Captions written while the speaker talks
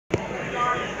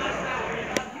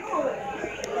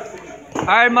All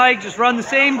right, Mike, just run the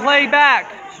same play back.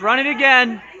 Just run it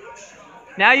again.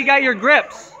 Now you got your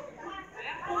grips.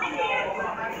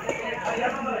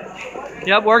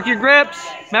 Yep, work your grips.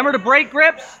 Remember to break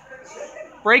grips.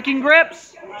 Breaking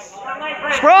grips.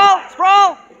 Sprawl,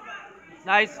 sprawl.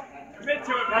 Nice.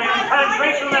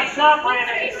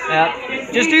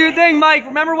 Yeah. Just do your thing, Mike.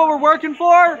 Remember what we're working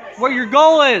for? What your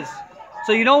goal is.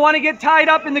 So you don't want to get tied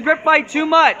up in the grip fight too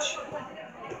much.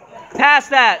 Pass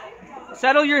that.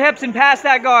 Settle your hips and pass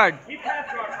that guard.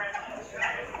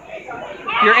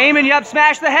 You're aiming, yep,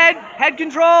 smash the head. Head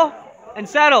control and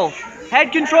settle.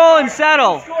 Head control and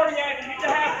settle.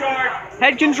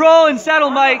 Head control and settle,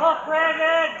 Mike.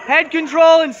 Head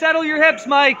control and settle your hips,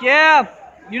 Mike. Yeah.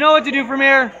 You know what to do from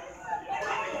here.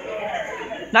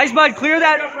 Nice, bud. Clear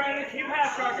that.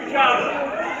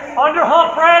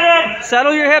 Underhook, Brandon.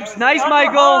 Settle your hips. Nice,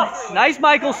 Michael. Nice,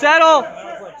 Michael. Settle.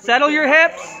 Settle your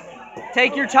hips.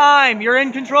 Take your time. You're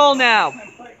in control now.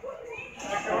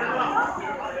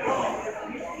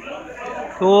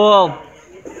 Cool.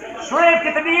 Shrimp,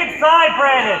 get the knee inside,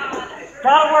 Brandon.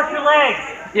 Gotta work your legs.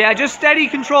 Yeah, just steady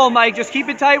control, Mike. Just keep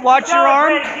it tight. Watch your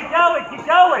arm. Brandon. Keep going, keep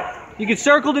going. You can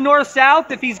circle to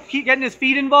north-south if he's getting his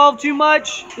feet involved too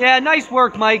much. Yeah, nice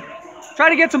work, Mike. Try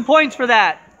to get some points for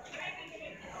that.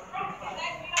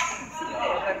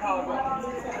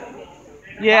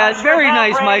 Yeah, it's very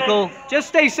nice, Michael. Just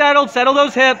stay settled. Settle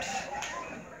those hips.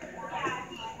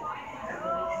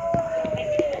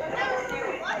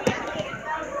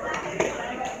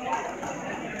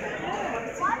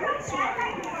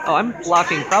 Oh, I'm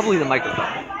blocking probably the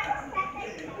microphone.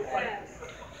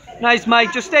 Nice,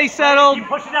 Mike. Just stay settled. Keep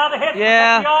pushing down the hips.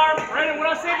 Yeah. The arm. Brandon,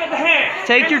 what I say about the hands?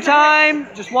 Take your time.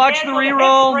 Just watch the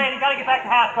re-roll. Brandon, you gotta get back to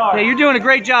half guard. Yeah, you're doing a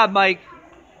great job, Mike.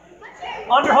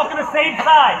 Underhook to the same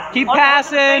side. Keep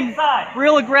passing.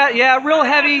 Real aggressive. Yeah, real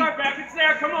heavy. It's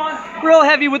there. Come on. Real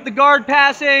heavy with the guard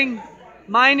passing.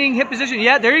 Minding hip position.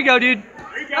 Yeah, there you go, dude.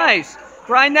 Nice.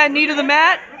 Grind that knee to the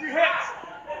mat.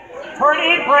 Turn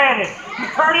it in, Brandon.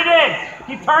 Keep turning it in.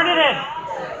 Keep turning it in.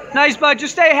 Nice, bud.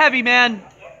 Just stay heavy, man.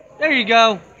 There you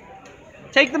go.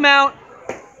 Take them out.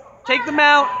 Take them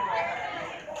out.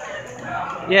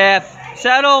 Yeah.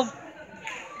 Settle.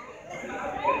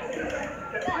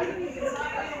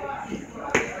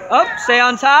 Up. Stay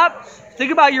on top.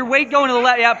 Think about your weight going to the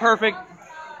left. Yeah, perfect.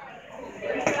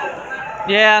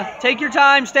 Yeah. Take your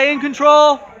time. Stay in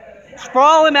control.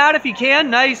 Sprawl him out if you can.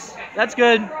 Nice. That's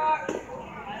good.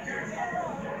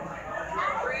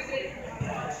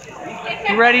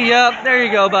 You ready? Yep. There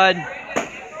you go, bud.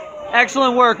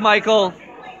 Excellent work, Michael.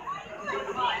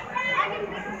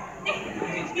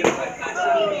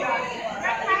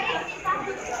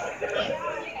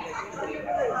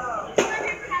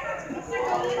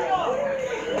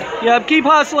 Yep, keep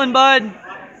hustling, bud.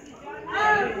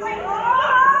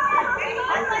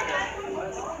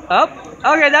 Up.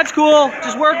 Okay, that's cool.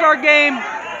 Just work our game.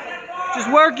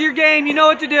 Just work your game. You know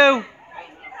what to do.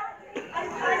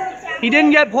 He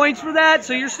didn't get points for that,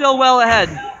 so you're still well ahead.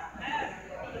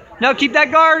 No, keep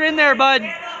that guard in there, bud. The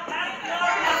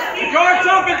guard's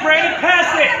open, Brandon.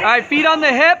 Pass it. All right, feet on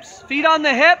the hips. Feet on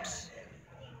the hips.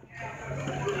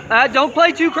 Don't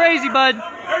play too crazy, bud.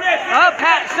 Up,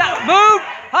 move,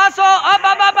 hustle, up,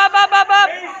 up, up, up, up, up, up.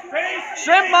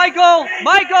 Shrimp, Michael.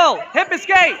 Michael, hip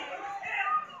escape.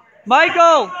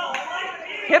 Michael,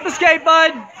 hip escape,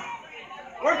 bud.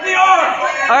 Work the arm.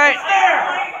 All right,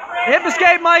 hip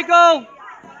escape, Michael.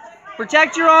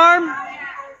 Protect your arm.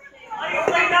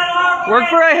 Work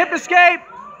for a hip escape.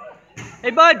 Hey,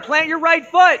 bud, plant your right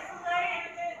foot.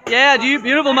 Yeah,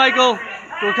 beautiful, Michael.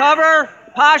 Recover,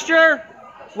 posture,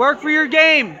 work for your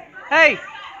game. Hey,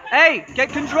 get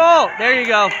control. There you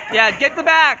go. Yeah, get the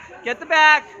back. Get the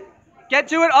back. Get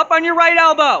to it. Up on your right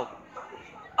elbow.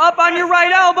 Up on your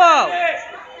right elbow.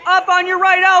 Up on your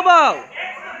right elbow.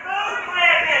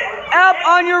 Up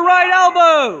on your right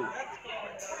elbow.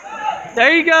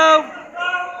 There you go.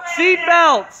 Seat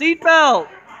belt. Seat belt.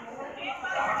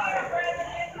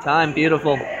 Time,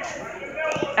 beautiful.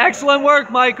 Excellent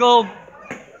work, Michael.